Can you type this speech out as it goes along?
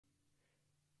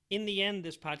In the end,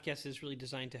 this podcast is really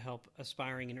designed to help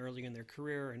aspiring and early in their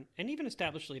career and even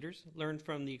established leaders learn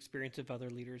from the experience of other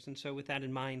leaders. And so with that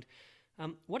in mind,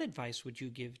 what advice would you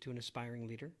give to an aspiring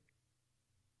leader?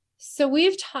 So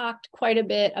we've talked quite a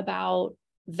bit about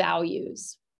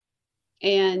values.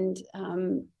 And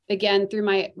again, through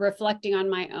my reflecting on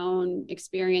my own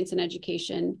experience in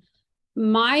education,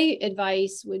 my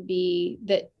advice would be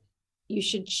that you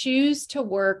should choose to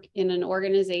work in an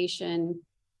organization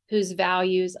whose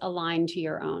values align to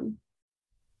your own.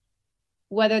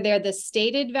 Whether they're the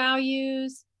stated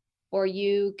values or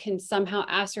you can somehow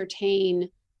ascertain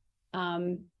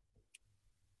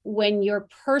when your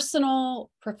personal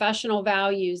professional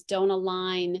values don't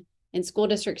align in school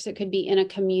districts, it could be in a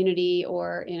community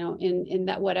or, in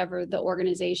that whatever the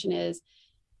organization is,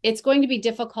 it's going to be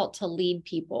difficult to lead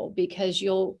people because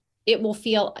it will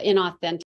feel inauthentic.